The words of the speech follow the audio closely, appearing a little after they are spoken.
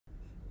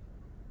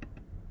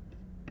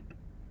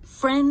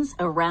Friends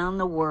Around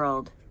the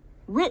World,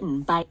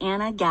 written by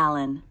Anna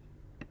Gallen.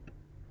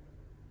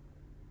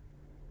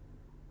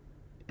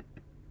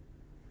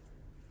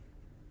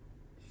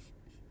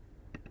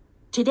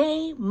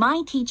 Today,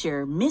 my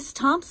teacher, Miss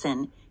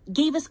Thompson,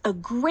 gave us a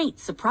great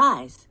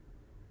surprise.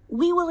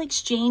 We will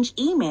exchange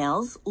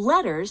emails,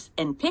 letters,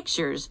 and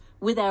pictures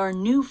with our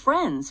new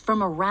friends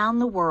from around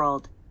the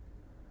world.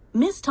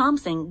 Miss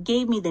Thompson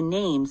gave me the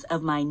names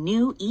of my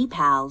new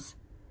e-pals.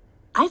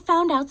 I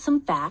found out some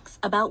facts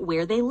about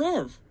where they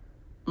live.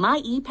 My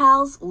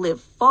e-pals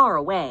live far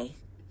away.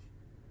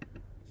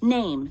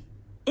 Name,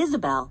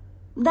 Isabel.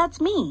 That's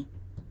me.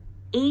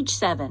 Age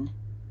 7.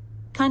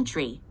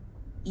 Country,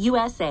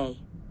 USA.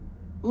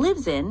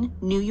 Lives in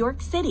New York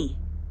City.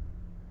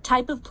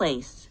 Type of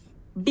place,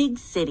 big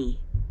city.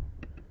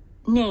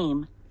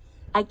 Name,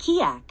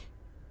 Akiak.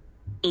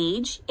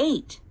 Age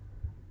 8.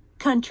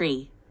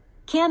 Country,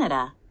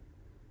 Canada.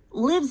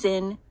 Lives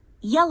in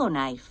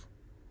Yellowknife.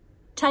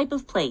 Type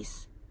of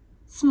place,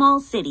 small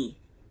city.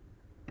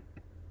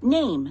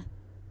 Name,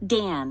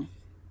 Dan.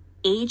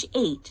 Age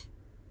 8.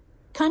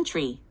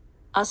 Country,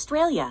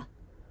 Australia.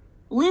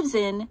 Lives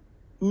in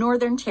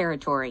Northern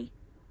Territory.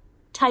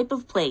 Type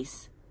of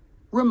place,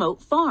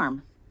 remote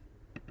farm.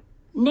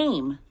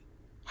 Name,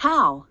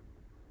 How.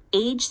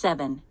 Age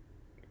 7.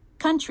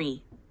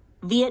 Country,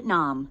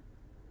 Vietnam.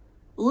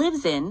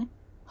 Lives in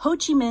Ho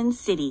Chi Minh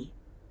City.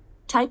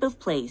 Type of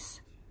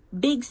place,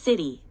 big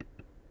city.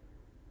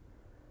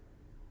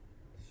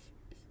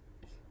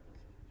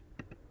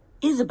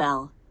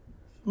 Isabel,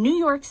 New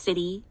York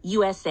City,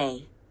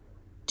 USA.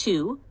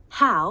 To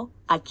How,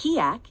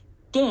 Akiak,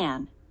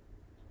 Dan.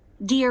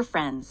 Dear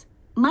friends,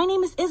 my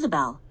name is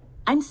Isabel.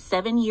 I'm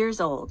 7 years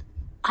old.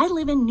 I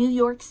live in New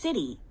York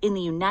City in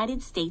the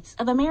United States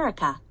of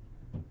America.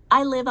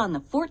 I live on the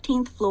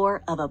 14th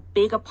floor of a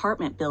big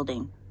apartment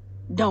building.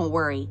 Don't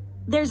worry,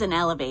 there's an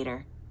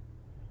elevator.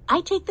 I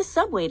take the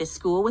subway to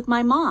school with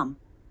my mom.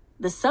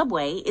 The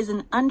subway is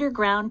an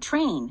underground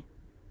train.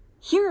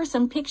 Here are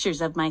some pictures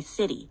of my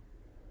city.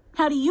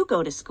 How do you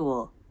go to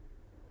school?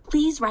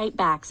 Please write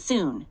back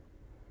soon.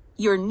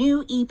 Your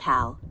new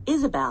e-pal,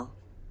 Isabel.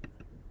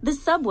 The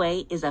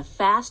subway is a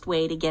fast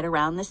way to get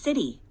around the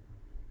city.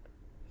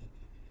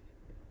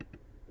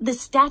 The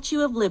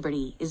Statue of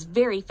Liberty is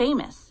very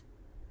famous.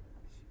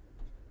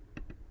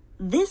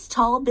 This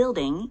tall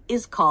building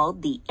is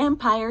called the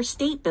Empire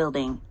State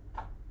Building.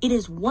 It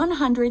is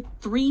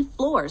 103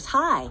 floors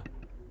high.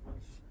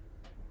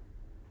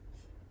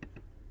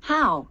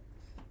 How?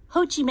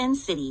 Ho Chi Minh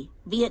City,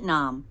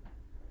 Vietnam.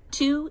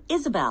 To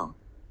Isabel.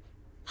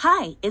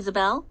 Hi,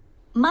 Isabel.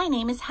 My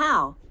name is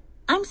How.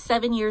 I'm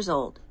 7 years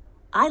old.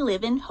 I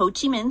live in Ho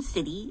Chi Minh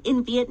City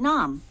in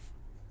Vietnam.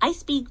 I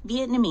speak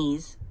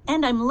Vietnamese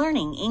and I'm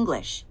learning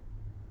English.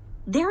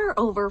 There are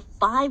over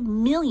 5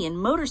 million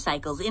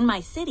motorcycles in my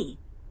city.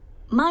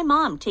 My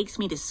mom takes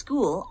me to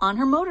school on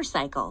her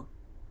motorcycle.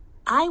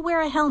 I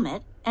wear a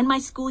helmet and my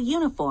school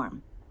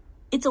uniform.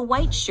 It's a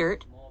white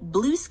shirt,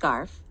 blue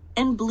scarf,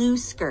 and blue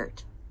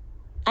skirt.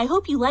 I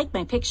hope you like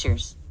my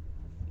pictures.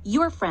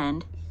 Your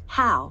friend,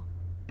 How.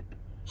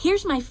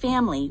 Here's my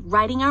family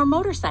riding our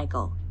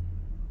motorcycle.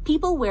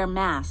 People wear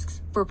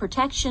masks for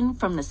protection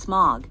from the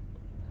smog.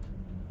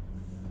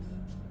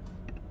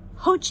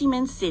 Ho Chi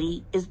Minh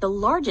City is the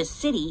largest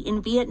city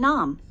in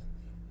Vietnam.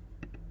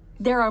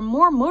 There are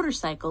more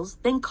motorcycles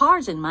than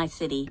cars in my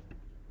city.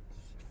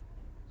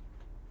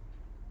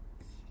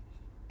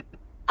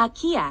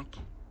 Akiak,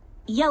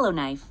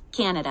 Yellowknife,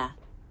 Canada.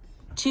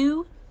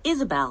 To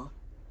Isabel.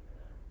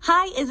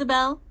 Hi,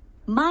 Isabel.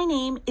 My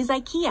name is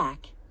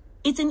Akiak.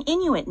 It's an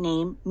Inuit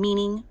name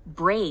meaning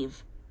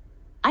brave.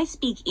 I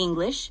speak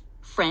English,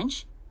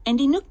 French, and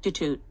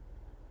Inuktitut.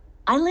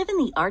 I live in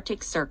the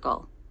Arctic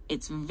Circle.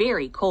 It's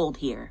very cold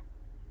here.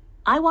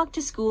 I walk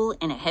to school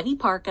in a heavy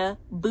parka,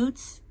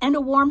 boots, and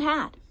a warm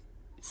hat.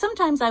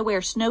 Sometimes I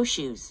wear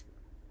snowshoes.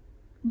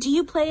 Do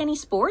you play any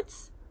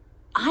sports?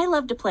 I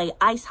love to play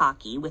ice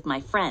hockey with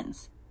my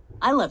friends.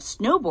 I love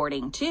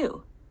snowboarding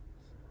too.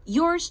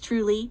 Yours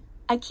truly,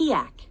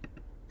 Akiak.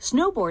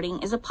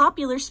 Snowboarding is a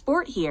popular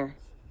sport here.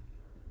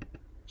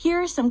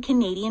 Here are some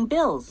Canadian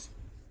bills.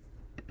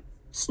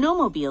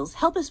 Snowmobiles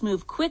help us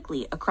move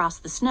quickly across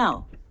the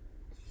snow.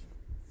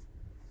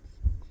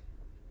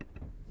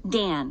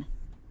 Dan,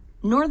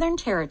 Northern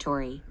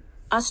Territory,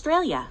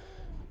 Australia.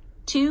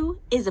 To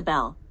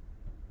Isabel.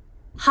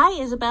 Hi,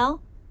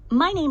 Isabel.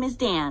 My name is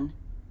Dan.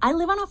 I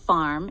live on a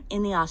farm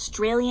in the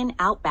Australian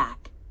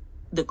outback.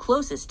 The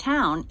closest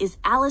town is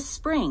Alice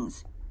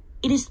Springs.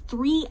 It is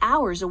 3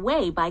 hours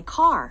away by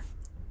car.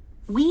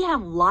 We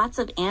have lots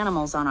of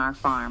animals on our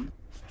farm.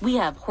 We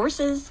have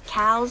horses,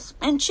 cows,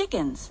 and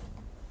chickens.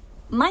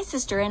 My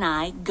sister and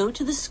I go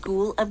to the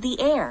School of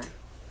the Air.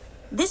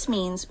 This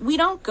means we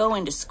don't go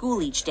into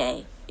school each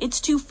day.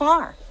 It's too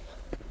far.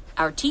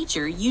 Our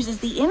teacher uses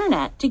the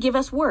internet to give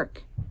us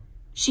work.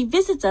 She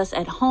visits us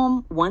at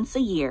home once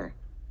a year.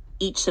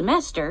 Each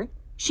semester,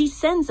 she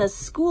sends us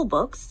school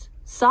books,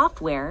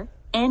 software,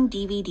 and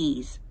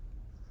DVDs.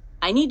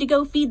 I need to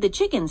go feed the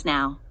chickens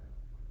now.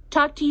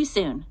 Talk to you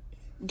soon.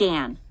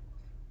 Dan.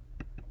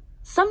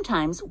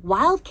 Sometimes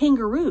wild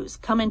kangaroos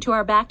come into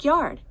our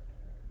backyard.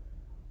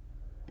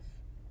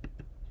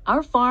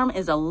 Our farm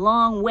is a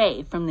long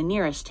way from the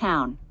nearest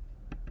town.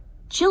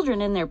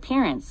 Children and their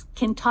parents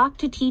can talk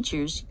to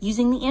teachers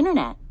using the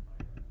internet.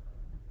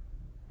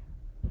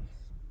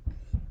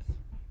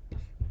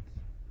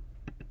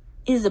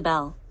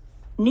 Isabel,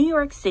 New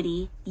York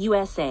City,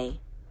 USA.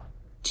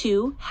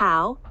 To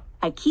How,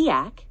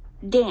 Ikeak,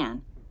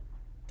 Dan.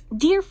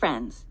 Dear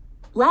friends,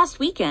 last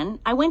weekend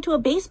I went to a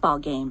baseball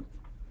game.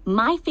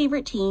 My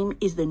favorite team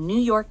is the New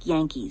York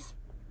Yankees.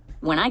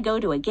 When I go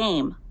to a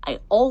game, I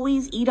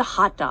always eat a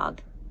hot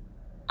dog.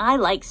 I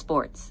like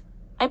sports.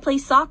 I play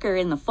soccer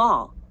in the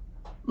fall.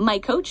 My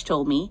coach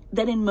told me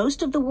that in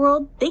most of the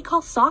world, they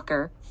call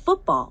soccer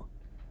football.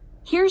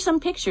 Here are some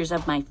pictures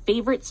of my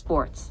favorite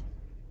sports.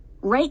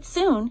 Right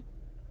soon,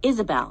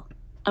 Isabel.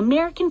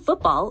 American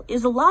football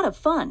is a lot of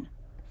fun.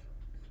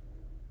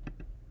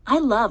 I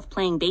love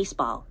playing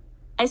baseball.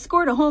 I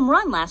scored a home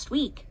run last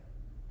week.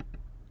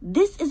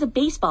 This is a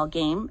baseball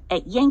game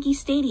at Yankee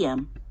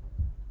Stadium.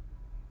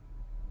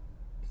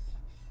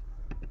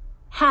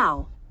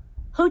 How,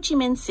 Ho Chi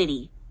Minh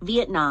City,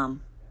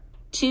 Vietnam.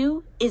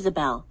 To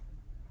Isabel.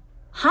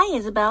 Hi,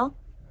 Isabel.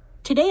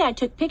 Today I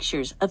took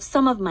pictures of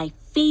some of my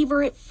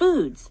favorite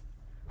foods.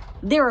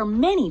 There are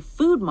many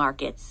food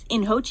markets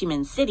in Ho Chi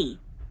Minh City.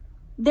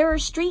 There are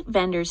street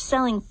vendors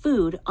selling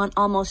food on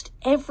almost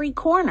every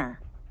corner.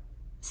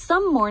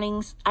 Some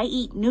mornings I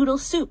eat noodle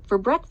soup for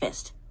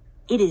breakfast.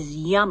 It is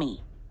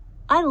yummy.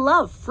 I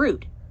love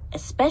fruit,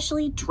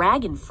 especially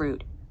dragon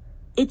fruit.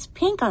 It's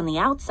pink on the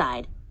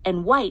outside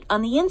and white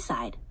on the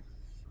inside.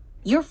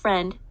 Your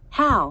friend,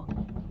 How.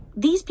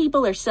 These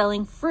people are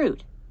selling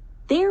fruit.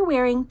 They are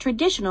wearing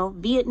traditional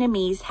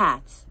Vietnamese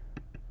hats.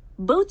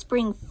 Boats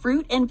bring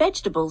fruit and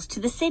vegetables to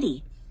the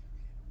city.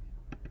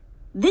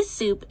 This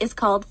soup is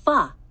called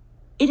pho.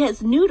 It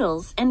has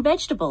noodles and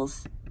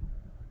vegetables.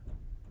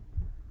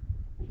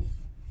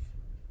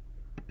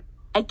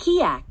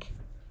 Ikeak,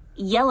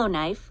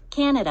 Yellowknife,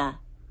 Canada.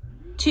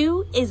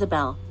 To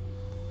Isabel.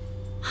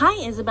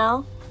 Hi,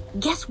 Isabel.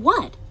 Guess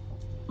what?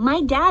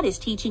 My dad is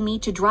teaching me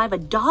to drive a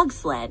dog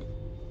sled.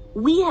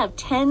 We have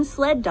 10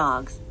 sled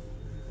dogs.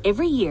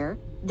 Every year,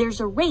 there's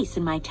a race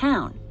in my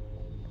town.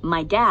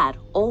 My dad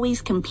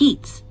always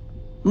competes.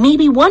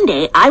 Maybe one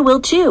day I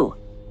will too.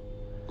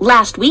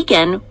 Last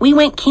weekend, we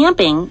went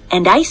camping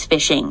and ice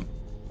fishing.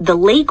 The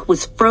lake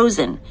was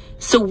frozen,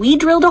 so we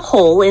drilled a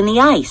hole in the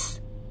ice.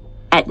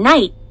 At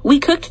night, we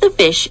cooked the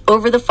fish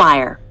over the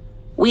fire.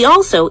 We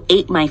also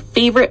ate my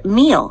favorite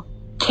meal,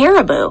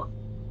 caribou.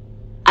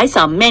 I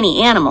saw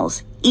many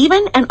animals,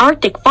 even an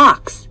Arctic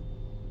fox.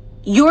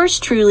 Yours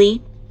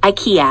truly,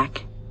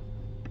 Ikeak.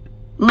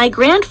 My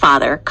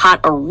grandfather caught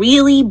a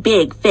really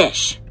big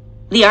fish.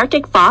 The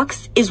Arctic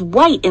fox is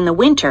white in the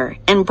winter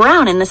and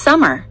brown in the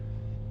summer.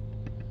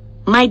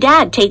 My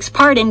dad takes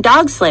part in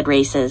dog sled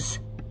races.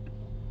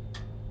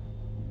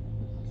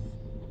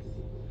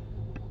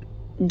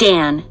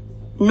 Dan,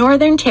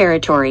 Northern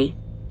Territory,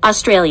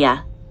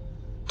 Australia.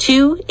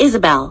 To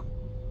Isabel.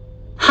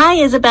 Hi,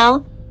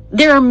 Isabel.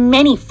 There are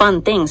many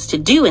fun things to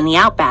do in the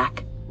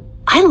outback.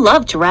 I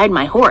love to ride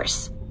my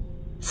horse.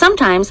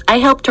 Sometimes I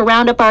help to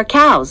round up our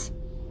cows.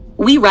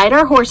 We ride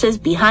our horses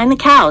behind the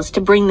cows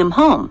to bring them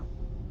home.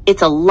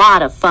 It's a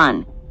lot of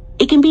fun.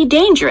 It can be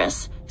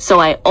dangerous, so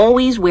I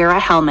always wear a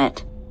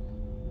helmet.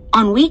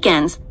 On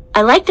weekends,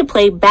 I like to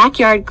play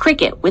backyard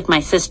cricket with my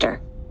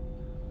sister.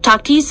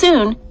 Talk to you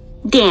soon,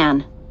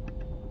 Dan.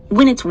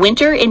 When it's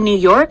winter in New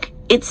York,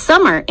 it's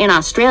summer in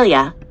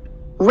Australia.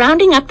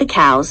 Rounding up the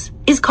cows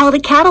is called a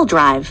cattle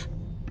drive.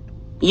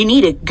 You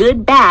need a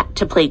good bat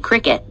to play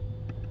cricket.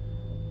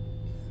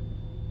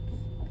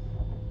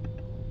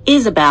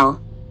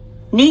 Isabel,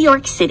 New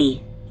York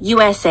City,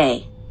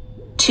 USA.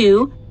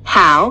 To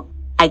How,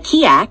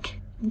 Ikeak,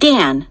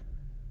 Dan.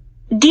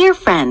 Dear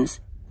friends,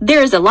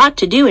 there is a lot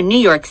to do in New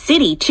York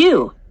City,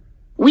 too.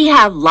 We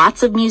have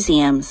lots of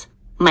museums.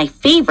 My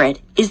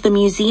favorite is the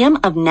Museum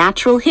of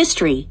Natural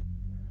History.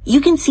 You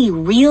can see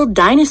real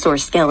dinosaur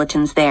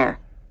skeletons there.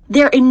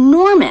 They're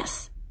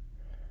enormous.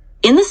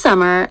 In the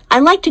summer, I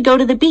like to go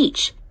to the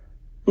beach.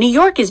 New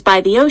York is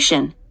by the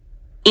ocean.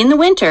 In the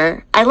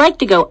winter, I like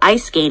to go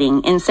ice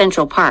skating in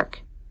Central Park.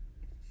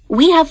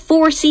 We have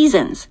 4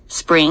 seasons: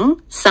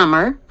 spring,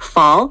 summer,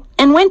 fall,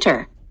 and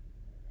winter.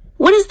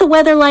 What is the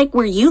weather like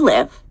where you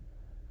live?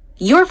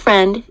 Your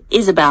friend,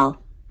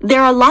 Isabel.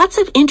 There are lots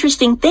of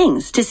interesting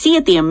things to see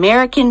at the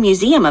American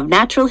Museum of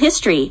Natural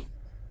History.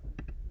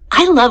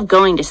 I love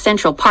going to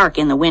Central Park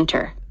in the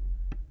winter.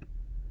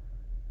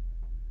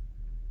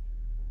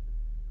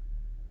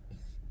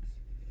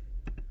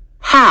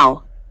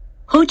 How,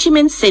 Ho Chi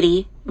Minh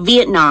City,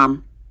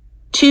 Vietnam.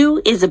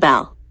 To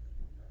Isabel.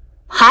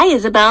 Hi,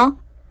 Isabel.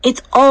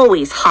 It's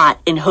always hot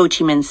in Ho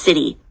Chi Minh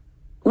City.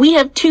 We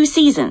have 2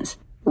 seasons,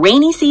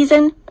 rainy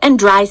season and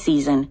dry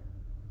season.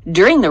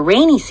 During the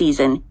rainy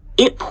season,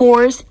 it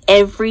pours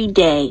every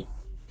day.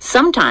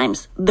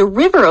 Sometimes the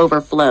river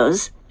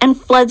overflows and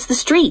floods the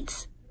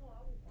streets.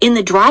 In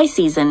the dry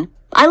season,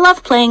 I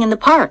love playing in the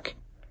park.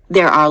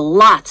 There are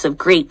lots of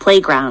great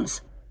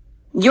playgrounds.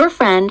 Your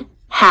friend,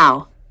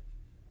 How.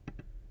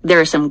 There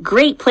are some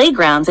great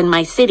playgrounds in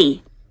my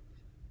city.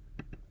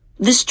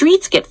 The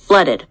streets get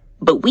flooded,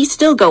 but we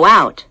still go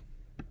out.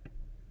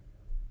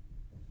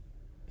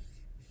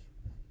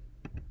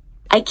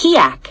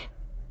 Ikeak,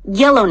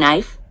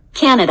 Yellowknife,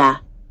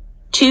 Canada.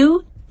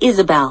 2,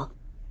 Isabel.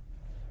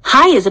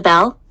 Hi,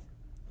 Isabel.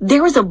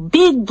 There was a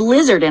big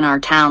blizzard in our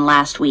town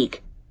last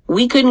week.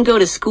 We couldn't go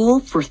to school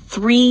for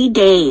 3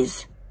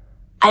 days.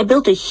 I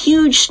built a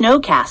huge snow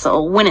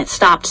castle when it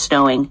stopped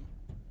snowing.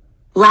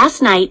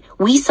 Last night,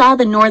 we saw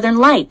the northern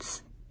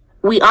lights.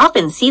 We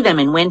often see them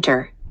in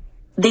winter.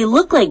 They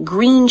look like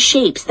green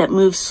shapes that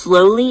move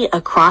slowly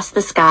across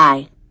the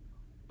sky.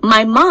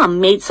 My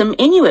mom made some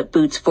Inuit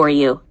boots for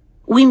you.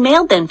 We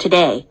mailed them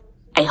today.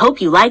 I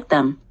hope you like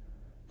them.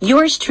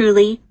 Yours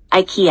truly,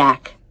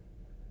 Ikeak.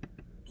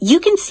 You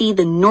can see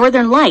the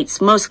northern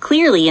lights most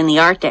clearly in the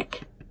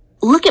Arctic.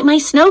 Look at my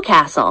snow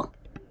castle.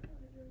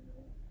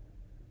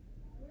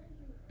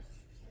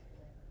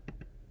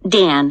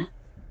 Dan,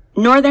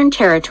 Northern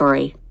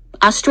Territory,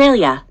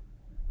 Australia.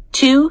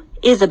 2,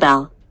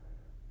 Isabel.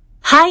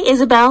 Hi,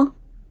 Isabel.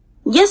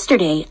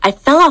 Yesterday, I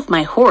fell off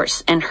my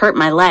horse and hurt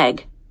my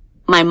leg.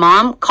 My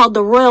mom called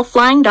the Royal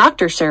Flying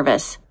Doctor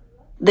Service.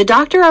 The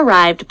doctor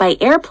arrived by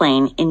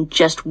airplane in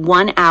just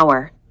 1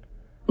 hour.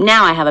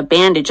 Now I have a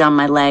bandage on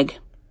my leg.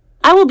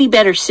 I will be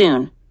better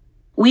soon.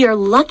 We are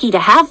lucky to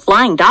have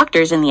flying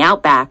doctors in the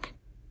outback.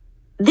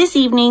 This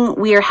evening,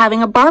 we are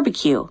having a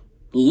barbecue.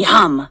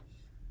 Yum!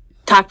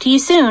 Talk to you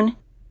soon.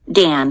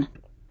 Dan.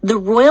 The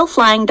Royal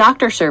Flying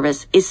Doctor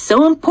Service is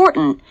so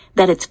important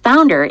that its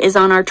founder is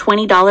on our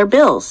 $20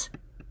 bills.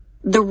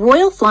 The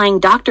Royal Flying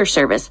Doctor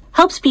Service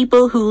helps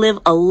people who live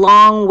a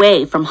long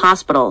way from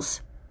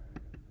hospitals.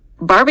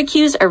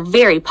 Barbecues are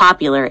very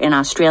popular in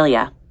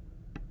Australia.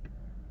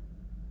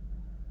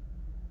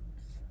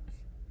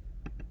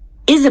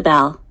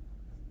 Isabel.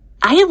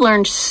 I have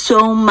learned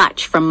so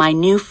much from my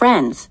new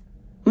friends.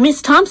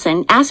 Miss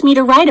Thompson asked me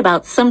to write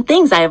about some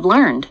things I have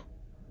learned.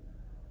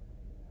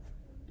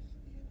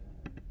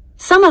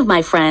 Some of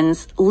my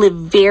friends live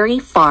very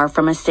far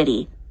from a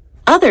city.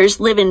 Others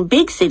live in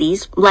big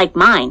cities like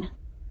mine.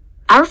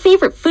 Our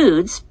favorite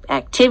foods,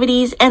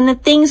 activities, and the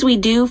things we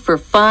do for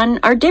fun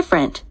are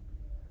different.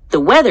 The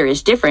weather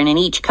is different in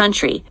each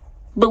country,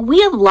 but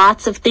we have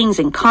lots of things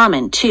in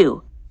common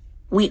too.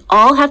 We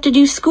all have to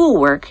do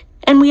schoolwork,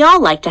 and we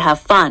all like to have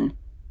fun.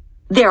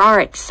 There are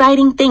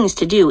exciting things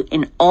to do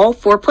in all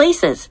 4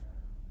 places.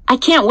 I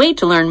can't wait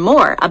to learn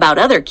more about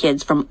other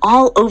kids from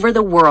all over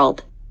the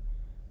world.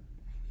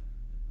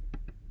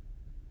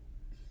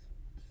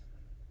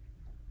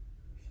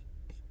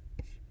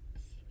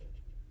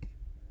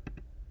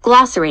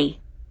 Glossary.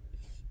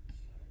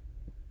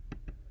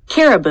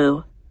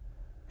 Caribou.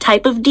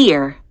 Type of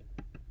deer.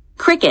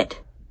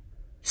 Cricket.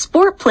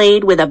 Sport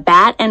played with a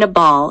bat and a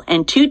ball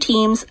and 2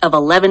 teams of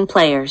 11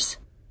 players.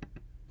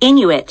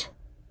 Inuit.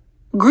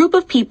 Group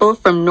of people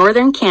from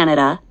northern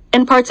Canada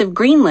and parts of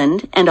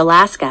Greenland and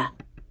Alaska.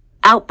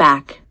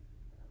 Outback.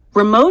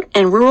 Remote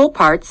and rural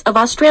parts of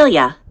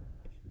Australia.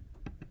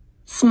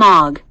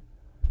 Smog.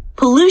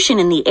 Pollution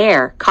in the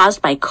air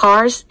caused by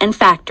cars and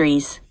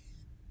factories.